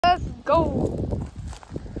go.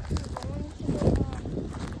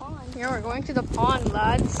 Yeah, we're going to the pond,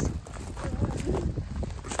 lads.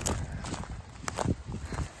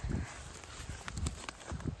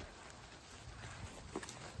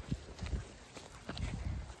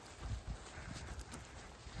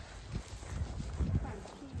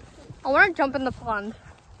 I want to jump in the pond.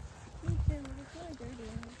 Me too. It's really dirty.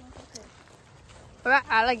 What about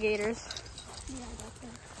alligators? Yeah, that's it.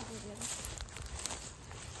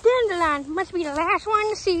 Dandelion must be the last one in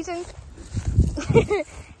the season.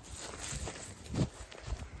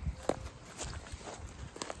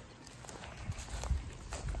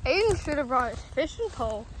 Aiden should have brought his fishing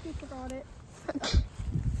pole. He forgot it.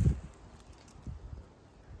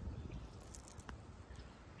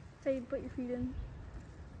 So you put your feet in.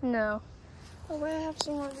 No. Oh, wait, I have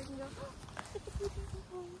some more we can go.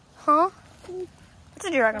 Huh? It's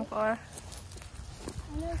a dragonfly. I know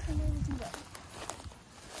somewhere we can go.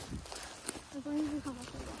 As long as we come up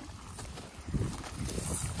with one.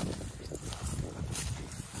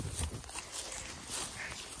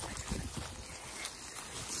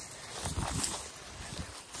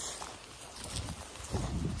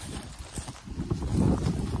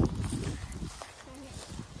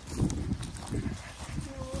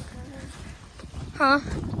 Huh?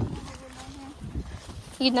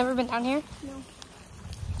 You've never been down here? No.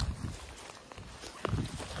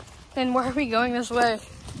 Then where are we going this way? I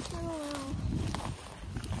don't know.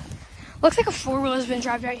 Looks like a four-wheeler's been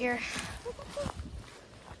driving right here.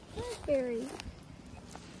 There's berries.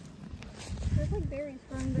 There's like berries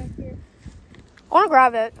growing back here. I want to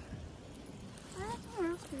grab it. I have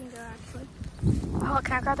somewhere else we can go actually. Oh,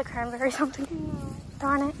 can I grab the cranberry or something? No.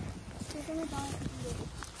 Darn it. You're gonna die if you eat it.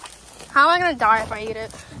 How am I going to die if I eat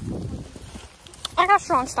it? I got a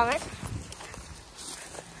strong stomach.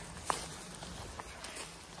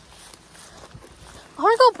 I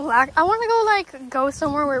want to go I want to go like go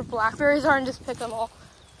somewhere where blackberries are and just pick them all.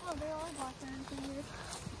 Oh, there are blackberries in here.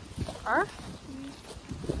 Are?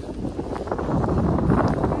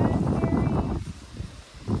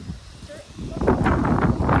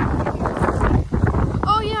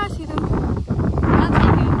 Oh yeah, I see them. I'll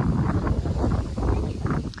take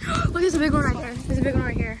it. Look, there's a big one right there. There's a big one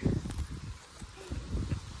right here.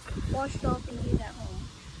 Washed off and eat at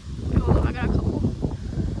home. Hold on, I got a couple.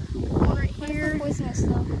 One right What if here. they're poisonous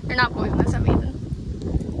though? They're not poisonous. I've eaten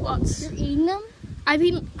lots. You're eating them? I've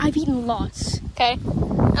eaten lots. Okay.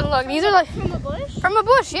 And look, these are like From a bush? from a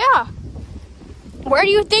bush. Yeah. Where do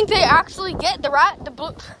you think they actually get the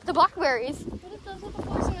blackberries? What if those are the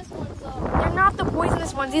poisonous ones though? They're not the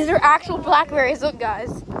poisonous ones. These are actual blackberries. Look,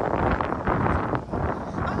 guys. I'm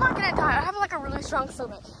not gonna die. I have like a really strong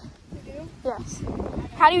stomach. You do? Yes.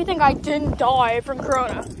 How do you think I didn't die from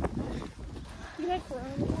corona? You had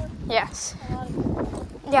corona before? Yes. A lot of people.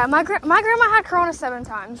 Yeah, my grandma had corona 7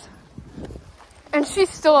 times. And she's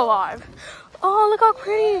still alive. Oh, look how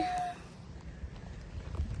pretty.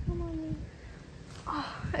 Come on. Oh,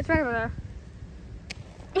 it's right over there.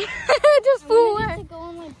 It just flew I away. to go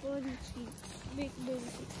on my booty cheeks. Big booty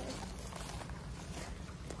cheeks.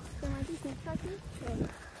 Can I do snake back here? Yeah.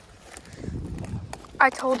 I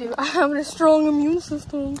told you, I have a strong immune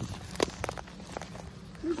system.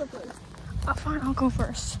 You go first. Oh, fine, I'll go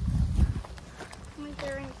first. I'm right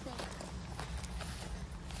there in the sink.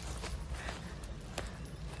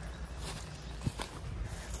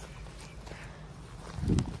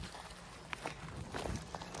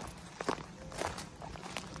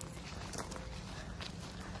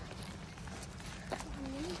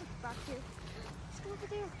 Back here. Let's go over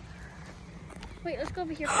there. Wait, let's go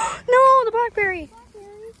over here. No, the blackberry.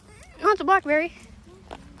 Not the blackberry.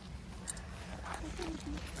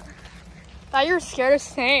 Thought you were scared of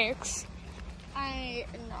snakes. I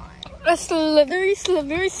am not. A slithery,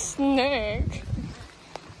 slithery snake.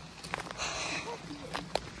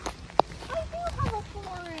 I do have a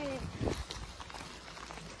forest.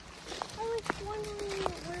 I was wondering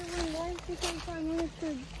where my life became so I wanted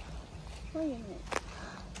to play in it.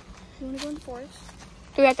 You want to go in the forest?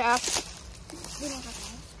 Do we have to ask? We don't have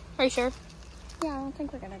to. Are you sure? Yeah, I don't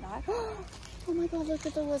think we're gonna die. Oh my god, look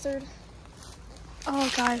at the lizard.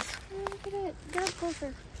 Oh, guys. Oh, look at it. Get up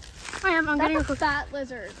closer. I am. I'm getting That's a a fat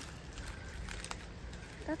lizard.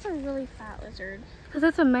 That's a really fat lizard. because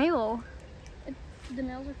it's a male. The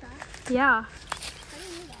males are fat? Yeah. I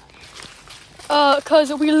didn't know that.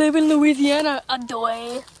 Because we live in Louisiana,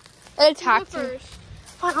 adoy. It attacked You go me. first.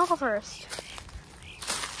 Fine, I'll go first.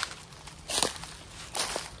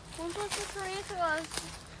 Don't touch the tarantulas.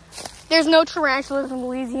 There's no tarantulas in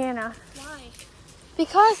Louisiana. Why?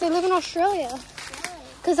 Because they live in Australia. Why?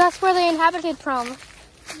 Because that's where they inhabited from.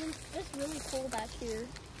 It's really cold back here.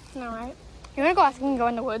 No, right? You wanna go ask and go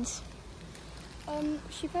in the woods?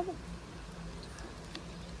 She probably...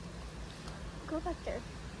 Go back there.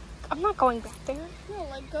 I'm not going back there. No,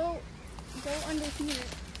 like, go under here.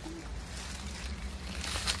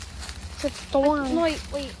 It's a thorn. No, wait.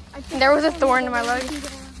 I think There was a I found thorn in another my way leg. we can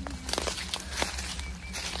get around here.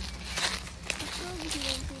 Let's go over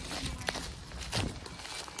here and see if we can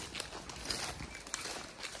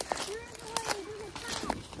You're in the way.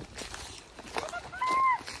 There's a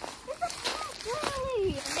trap. There's a trap.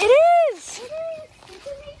 Really? It is! It is. It's a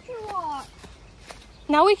nature walk.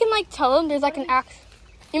 Now we can like tell them there's like an axe.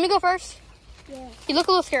 You want me to go first? Yeah. You look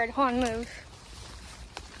a little scared. Hold on, move.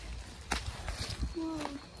 Whoa.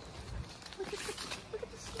 Look at the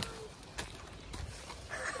slide.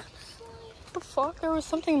 What the fuck? There was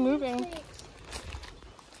something moving.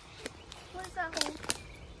 What is that hole?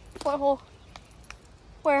 What hole?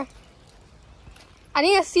 Where? I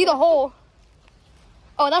need to see the hole.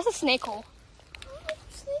 Oh, that's a snake hole. Oh,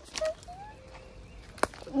 snakes back here?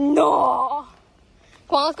 No.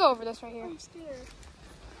 Come on, let's go over this right here. I'm scared.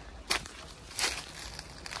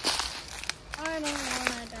 I don't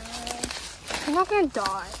wanna die. I'm not gonna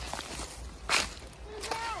die. What is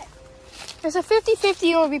that? There's a 50-50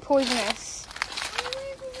 it'll be poisonous.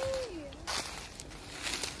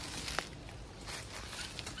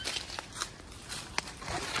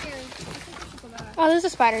 I'm scared. I think we should go back. Oh, there's a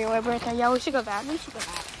spider web right there. Yeah, we should go back. We should go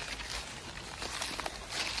back.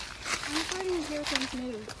 I'm starting to hear things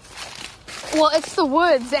move. Well, it's the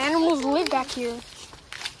woods. The animals live back here.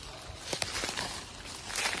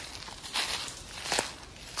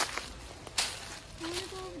 I wanna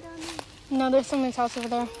go over down there. No, there's someone's house over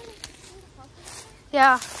there.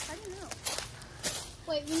 Yeah. I don't know.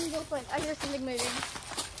 Wait, we need to go first. I hear something moving.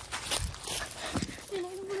 And I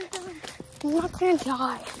don't wanna die. I'm not gonna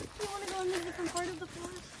die. You wanna go into a different part of the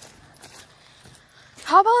forest?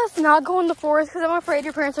 How about let's not go in the forest because I'm afraid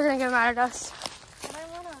your parents are gonna get mad at us. But I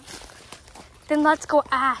wanna. Then let's go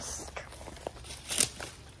ask.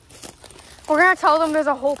 We're gonna tell them there's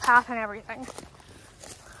a whole path and everything.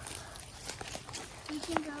 We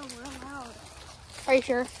can go. We're allowed. Are you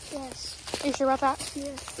sure? Yes. Are you sure about that?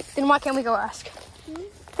 Yes. Then why can't we go ask? Hmm?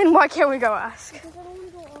 Then why can't we go ask? Because I don't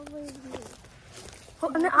wanna go all the way over here.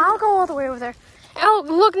 Well, and then I'll go all the way over there. Oh,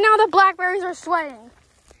 look, now the blackberries are sweating.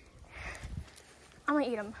 I'm gonna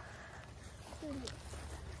eat them. Is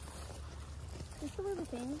this the little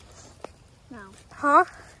thing? No. Huh?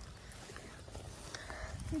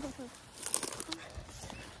 You go first.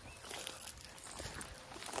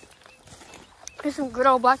 There's some good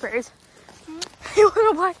old blackberries. Hmm? You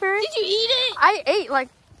want a blackberry? Did you eat it? I ate like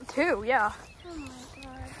 2, yeah. Oh my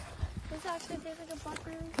god. Does it actually taste like a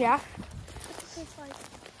blackberry? Yeah, What's it taste like?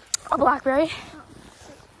 a blackberry.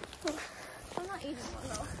 I'm not eating one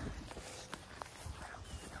though.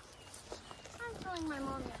 I'm telling my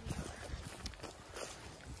mom that.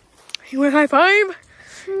 You want a high five?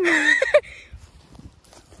 You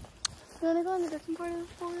wanna go in the different part of the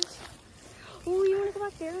forest? Oh, you wanna go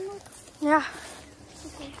back there and look? Yeah.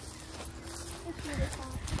 Okay. It's really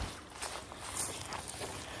hot.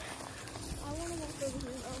 I wanna walk over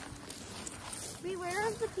here though. Beware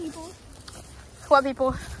of the people. What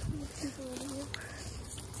people? There's people over here.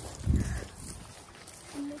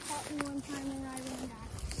 And they caught me one time and I ran back.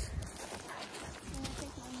 And I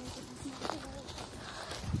think my makeup is not good.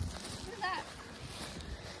 What is that?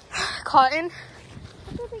 Cotton. I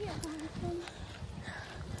thought they get cotton from.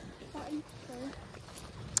 Cotton, sorry.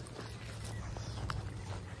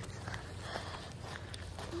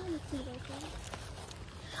 I wanna see those things.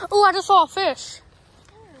 Oh, I just saw a fish.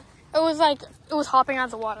 Oh. It was hopping out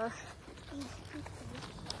of the water.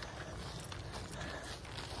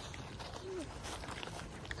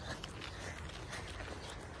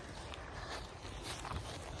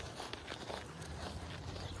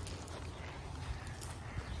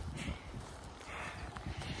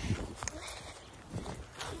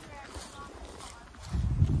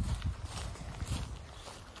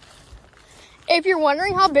 If you're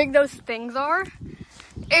wondering how big those things are,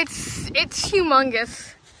 it's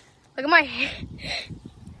humongous. Look at my head.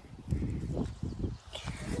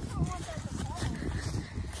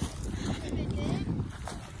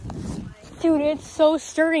 Dude, it's so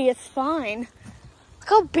sturdy, it's fine. Look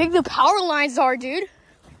how big the power lines are, dude.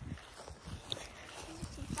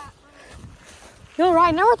 You're right,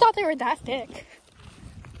 I never thought they were that thick.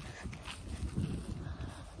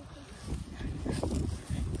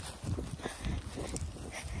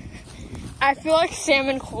 I feel like Sam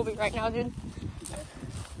and Colby right now, dude. I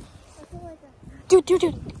feel like that.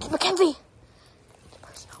 Dude, Mackenzie. The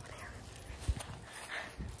person over there.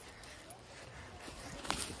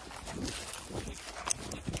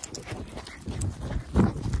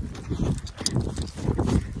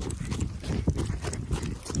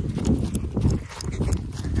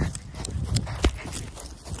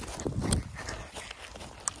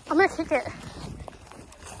 it.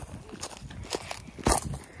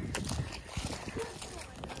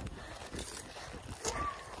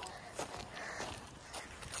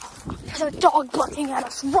 There's a dog barking at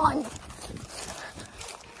us. Run!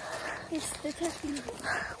 They're testing me.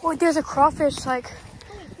 Oh, there's a crawfish, like,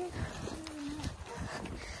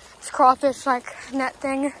 it's crawfish, like, net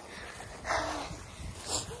thing.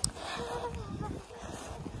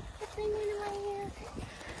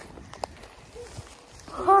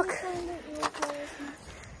 Look.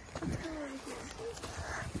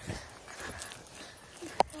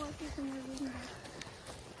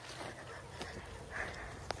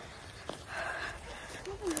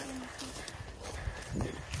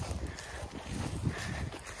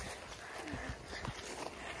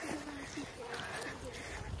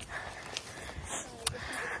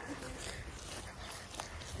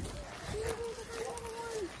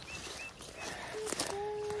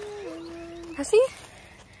 I see.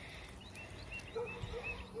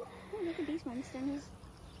 Oh, look at these ones down here.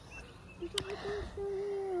 Look at these down here.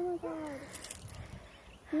 Oh my god.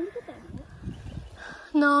 Can you look at that?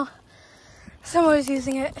 No. Somebody's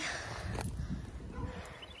using it.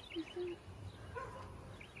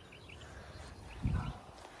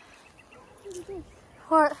 Look at this.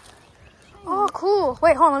 What? Oh, cool.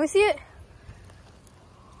 Wait, hold on. Let me see it.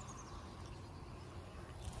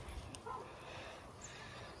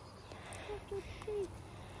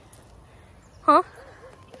 Huh?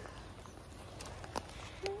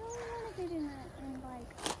 I really want to get in that and like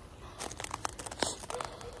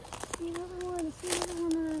see another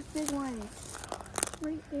one of those big ones.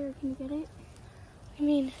 Right there, can you get it? I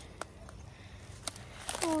mean,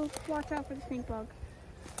 Oh, watch out for the stink bug.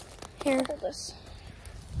 here. Hold this.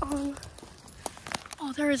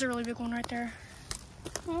 Oh, there is a really big one right there.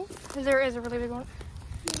 Huh? There is a really big one.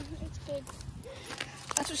 Yeah, it's big.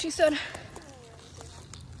 That's what she said.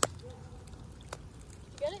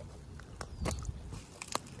 Get it?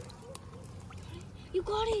 You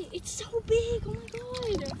got it! It's so big! Oh my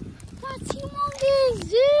god! That's humongous,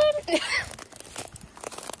 dude!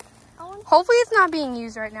 Hopefully it's not being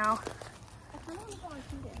used right now. I kind of want to go and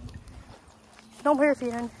feed it. Don't put your feet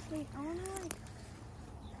in. Wait, I want to like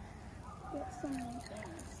get some things.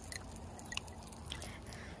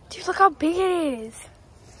 Dude, look how big it is.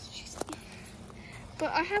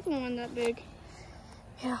 But I have one that big.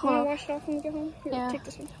 Yeah, You hold want to on. wash it off when we get home? Here, Yeah. take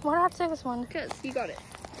this one. Why not take this one? Because you got it.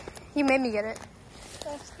 You made me get it.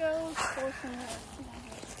 Let's go for some more.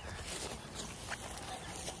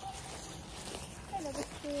 I love this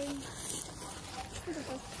thing. Look at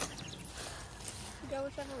this. Go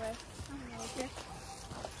whichever way. I don't know. Okay.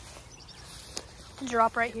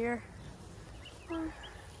 Drop right here.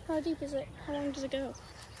 How deep is it? How long does it go?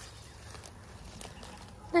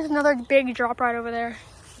 There's another big drop right over there.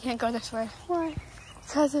 You can't go this way. Why?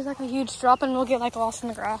 Because there's like a huge drop and we'll get like lost in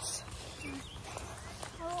the grass.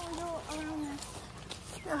 How do we go around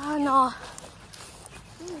this? No.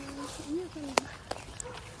 Ooh,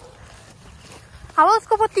 How about let's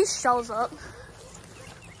go put these shells up?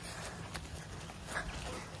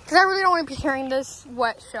 Because I really don't want to be carrying this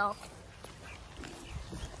wet shell.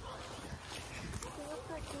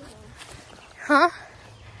 Huh?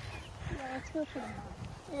 yeah, let's go put them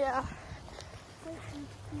up. Yeah.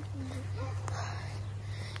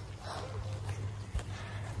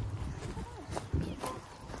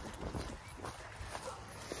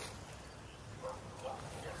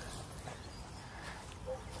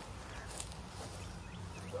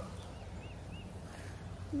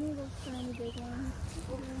 Maybe those tiny big ones.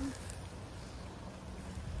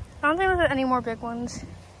 I don't think there's any more big ones.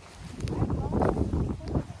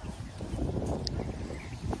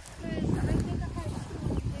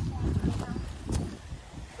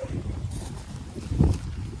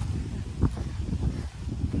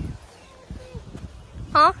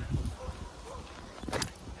 Huh?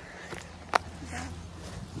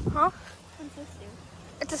 Huh? What's this do?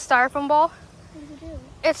 It's a styrofoam ball. What does it do?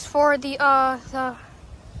 It's for the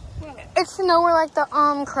What? it's to know where like the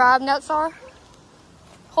crab nets are.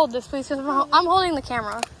 Hold this please, because I'm holding the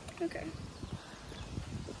camera. Okay.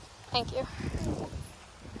 Thank you.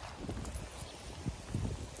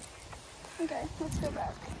 Okay, let's go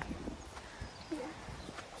back.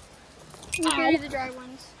 You carry the dry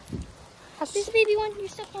ones. That's There's a baby one. You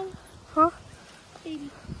stepped on. Huh? Baby.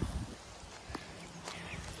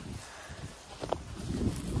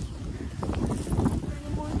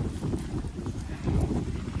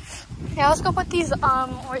 Yeah, let's go put these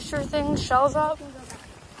oyster things, shells up,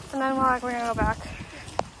 and then we're gonna go back.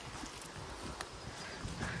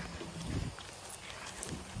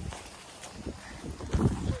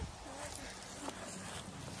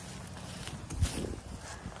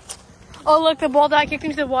 Oh, look, the ball that I kicked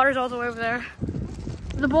into the water's all the way over there.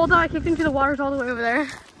 The ball that I kicked into the water's all the way over there.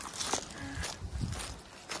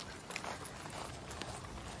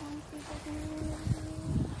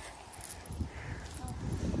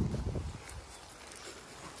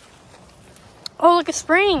 Oh, look, a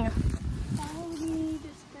spring. Why would you need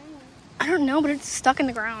a spring? I don't know, but it's stuck in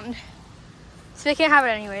the ground. So they can't have it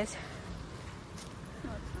anyways. No,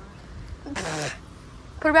 it's not.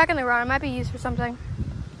 Put it back in the ground. It might be used for something.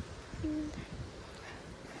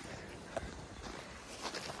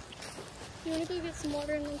 You want to go get some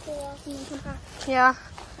water and then cool off and then come back? Yeah.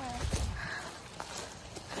 Alright.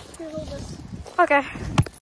 Here, hold this. Okay.